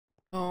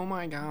Oh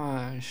my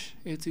gosh,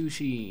 it's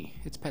Ushi.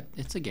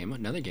 It's a game,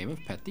 another game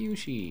of Pet the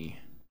Ushi.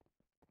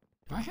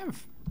 Do I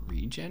have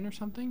regen or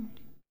something?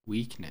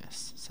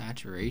 Weakness,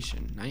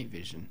 saturation, night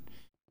vision.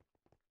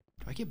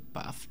 Do I get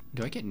buffed?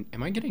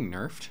 Am I getting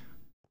nerfed?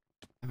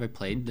 Have I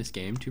played this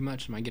game too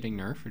much? Am I getting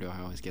nerfed or do I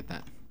always get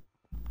that?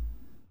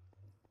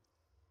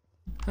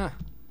 Huh.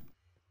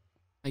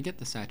 I get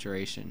the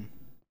saturation.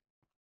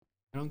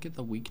 I don't get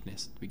the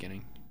weakness at the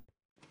beginning.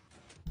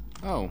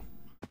 Oh.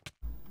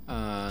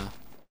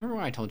 Remember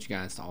when I told you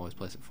guys to always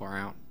place it far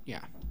out?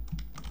 Yeah.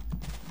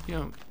 You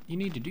know, you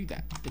need to do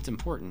that. It's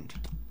important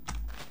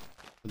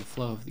for the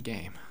flow of the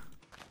game.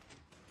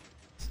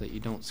 So that you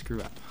don't screw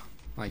up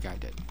like I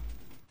did.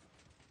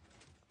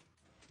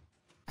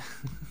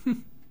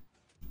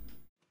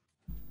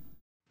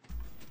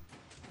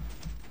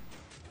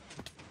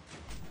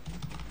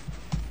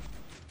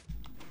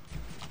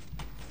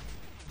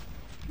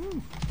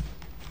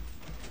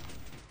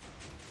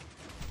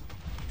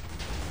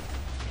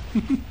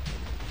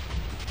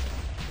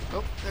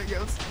 Oh, there he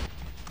goes.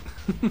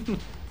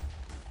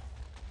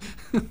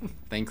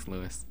 Thanks,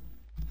 Lewis.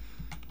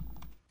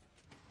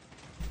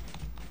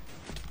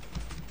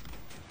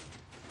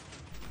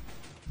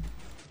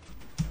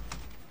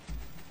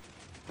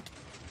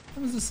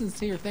 That was a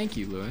sincere thank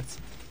you, Lewis.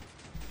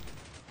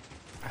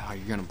 Oh,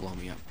 you're gonna blow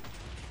me up.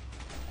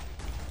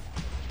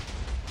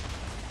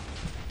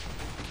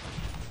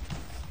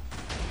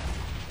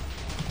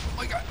 Oh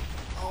my god.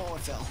 Oh, I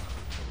fell.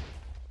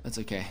 That's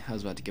okay. I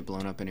was about to get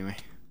blown up anyway.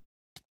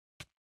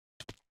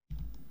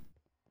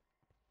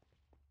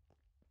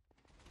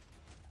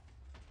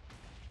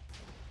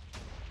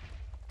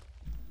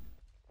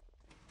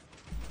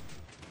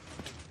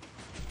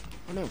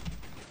 Oh no.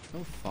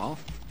 Don't fall.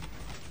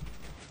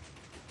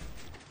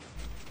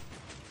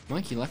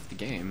 Monkey left the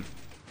game.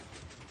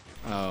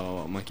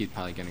 Oh, Monkey's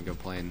probably gonna go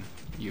play in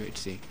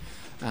UHC.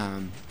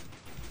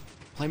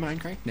 Play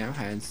Minecraft now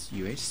has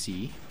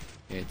UHC.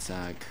 It's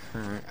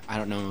current. I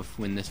don't know if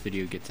when this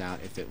video gets out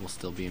if it will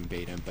still be in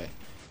beta, but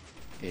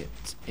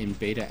it's in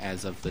beta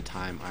as of the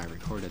time I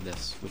recorded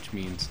this, which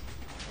means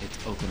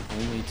it's open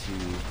only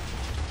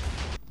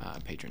to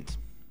patrons.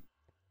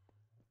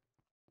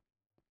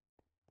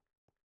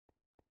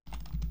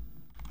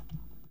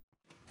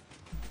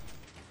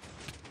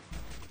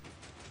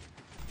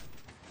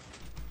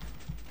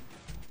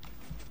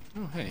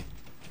 Oh hey,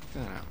 check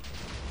that out.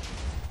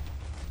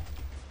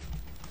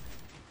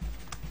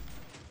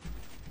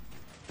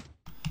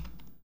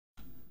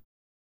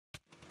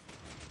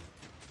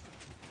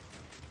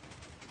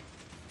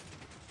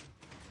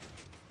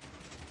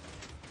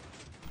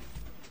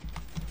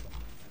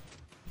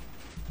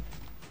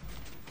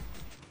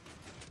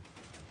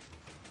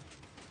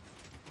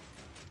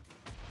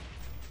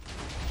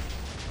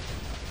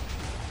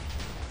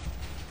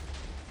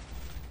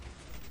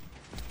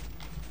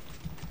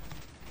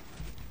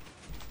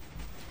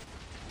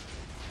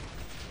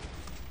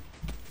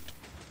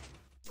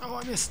 Oh,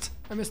 I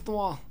missed the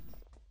wall.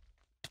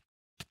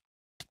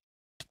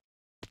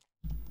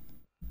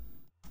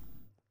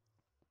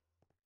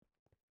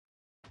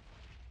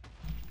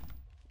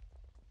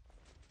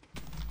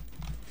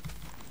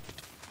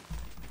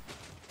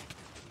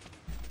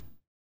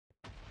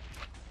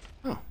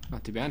 Oh,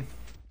 not too bad.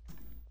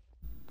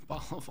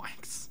 Ball of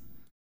wax.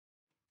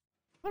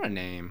 What a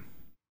name.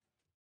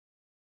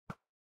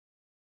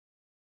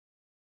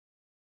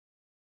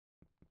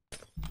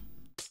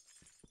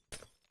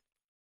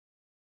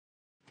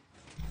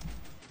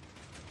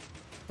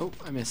 Oh,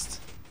 I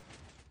missed.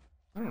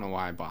 I don't know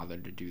why I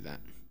bothered to do that.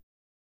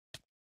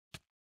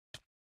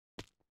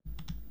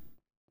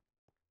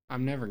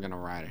 I'm never gonna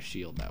ride a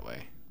shield that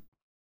way.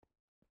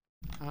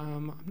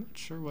 I'm not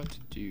sure what to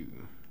do.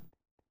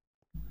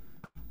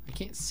 I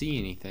can't see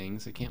anything,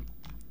 so I can't.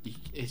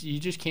 You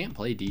just can't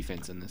play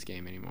defense in this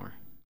game anymore.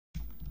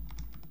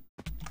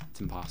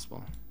 It's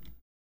impossible.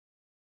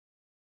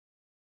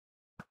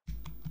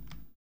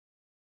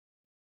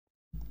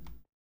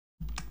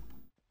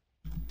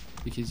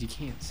 Because you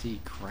can't see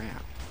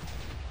crap.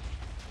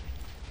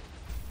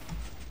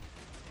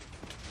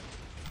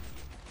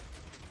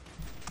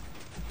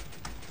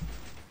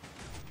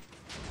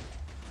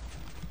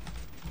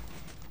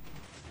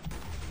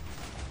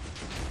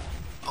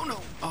 Oh no!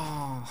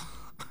 Oh,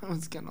 I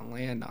was gonna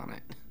land on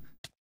it.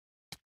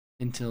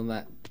 Until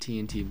that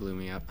TNT blew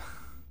me up.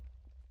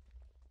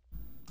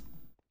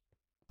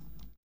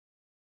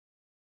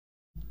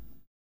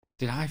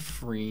 Did I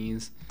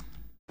freeze?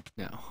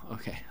 No,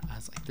 okay. I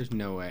was like, there's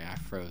no way I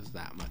froze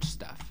that much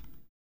stuff.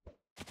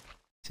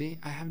 See,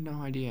 I have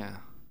no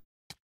idea.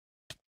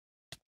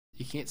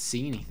 You can't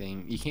see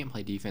anything. You can't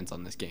play defense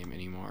on this game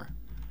anymore.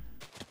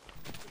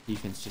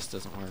 Defense just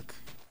doesn't work.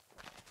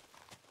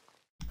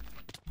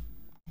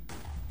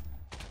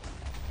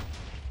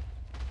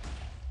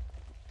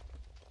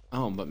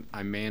 Oh, but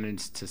I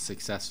managed to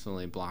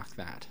successfully block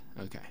that.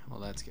 Okay, well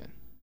that's good.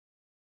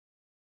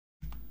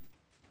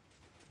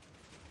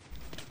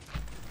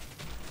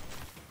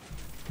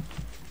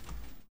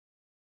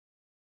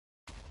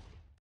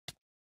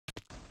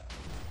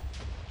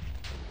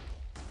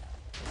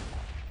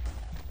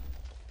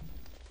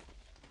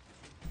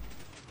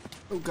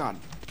 Oh god,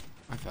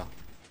 I fell.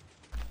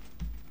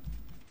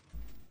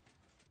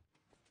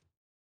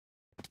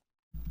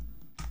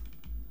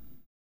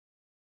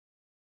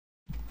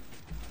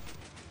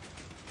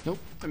 Nope,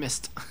 I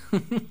missed.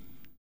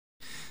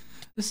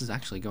 This is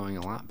actually going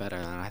a lot better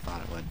than I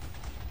thought it would.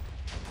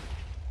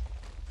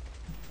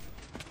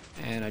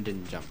 And I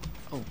didn't jump.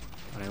 Oh,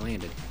 but I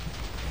landed.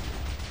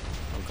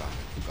 Oh god,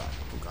 oh god,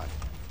 oh god.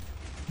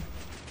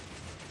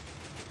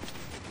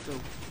 Go.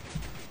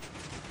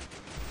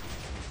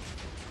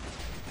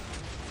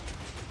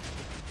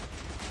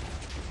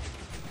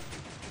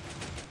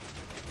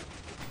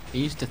 I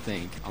used to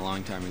think a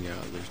long time ago,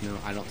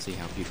 I don't see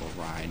how people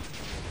ride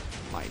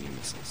lightning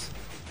missiles.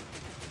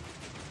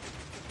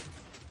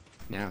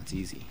 Now it's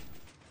easy.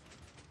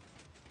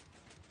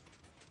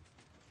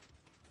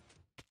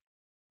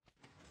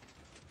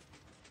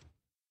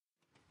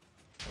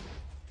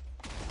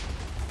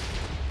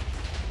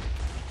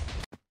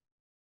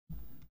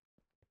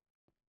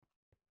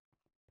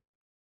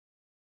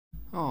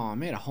 Oh, I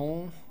made a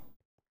hole,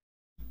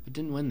 but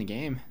didn't win the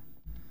game.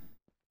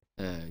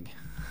 Ugh.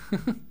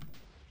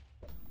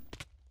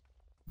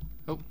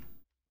 Oh.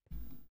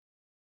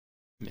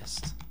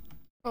 Missed.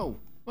 Oh,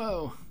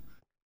 whoa.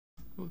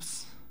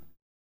 Oops.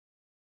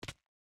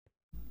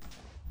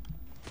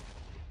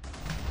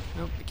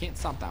 Nope, I can't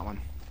stop that one.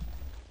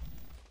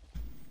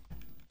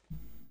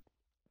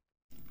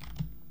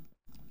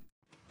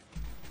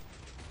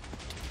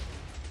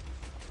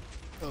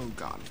 Oh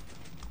god.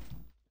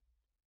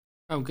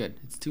 Oh good,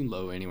 it's too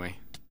low anyway.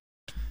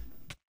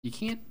 You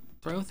can't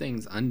throw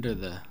things under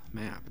the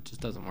map, it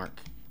just doesn't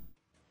work.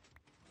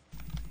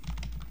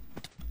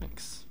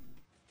 Thanks.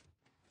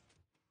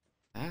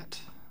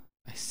 That,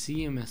 I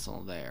see a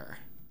missile there.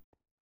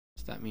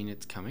 Does that mean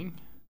it's coming?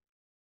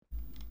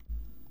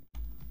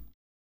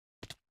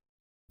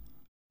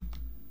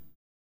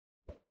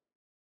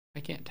 I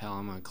can't tell,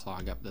 I'm gonna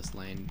clog up this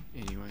lane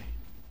anyway.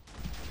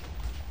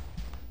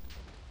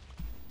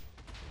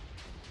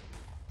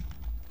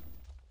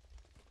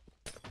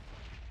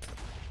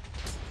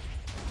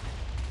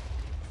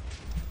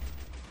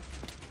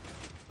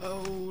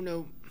 Oh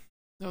no,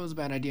 that was a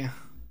bad idea.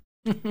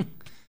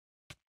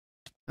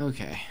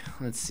 Okay,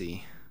 let's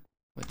see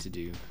what to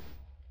do.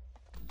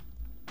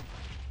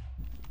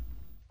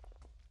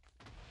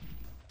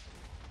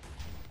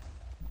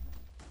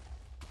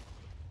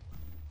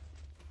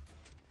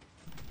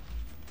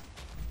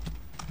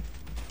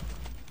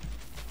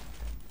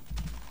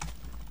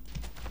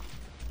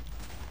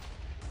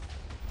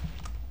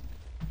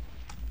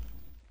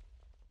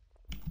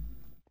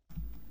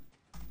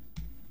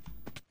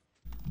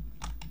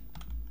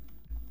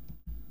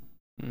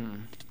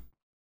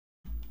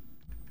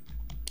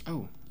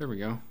 Oh, there we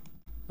go.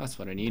 That's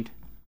what I need.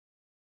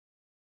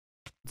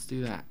 Let's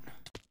do that.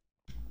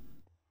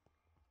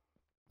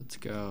 Let's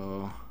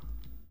go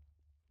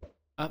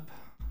up.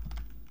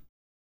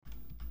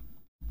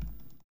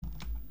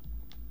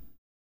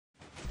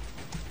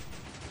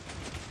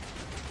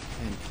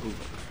 And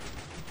over.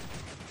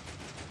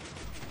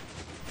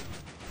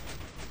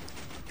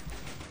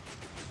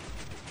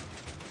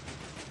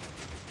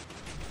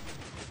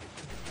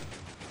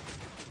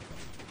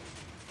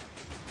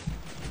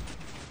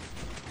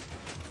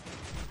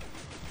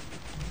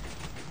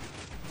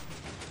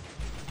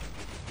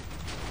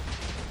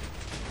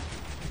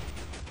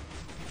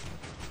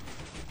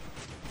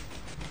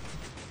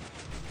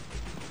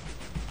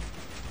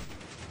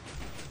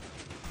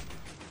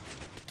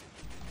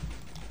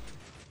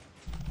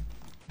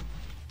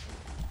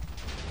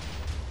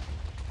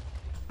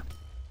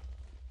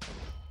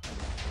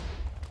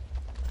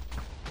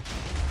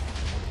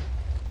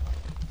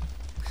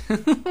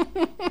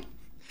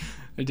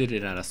 I did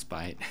it out of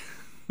spite.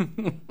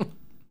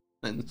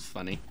 That's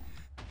funny.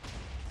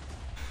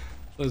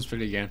 That was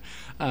pretty good.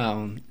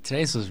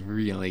 Today's was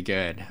really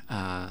good.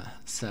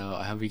 So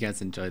I hope you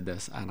guys enjoyed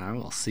this, and I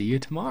will see you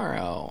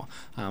tomorrow.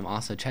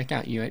 Also, check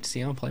out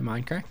UHCL Play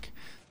Minecraft.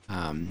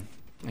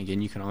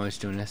 Again, you can always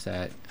join us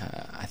at,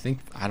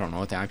 I don't know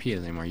what the IP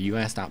is anymore,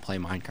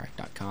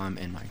 us.playminecraft.com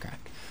and Minecraft.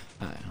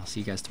 And I'll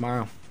see you guys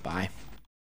tomorrow. Bye.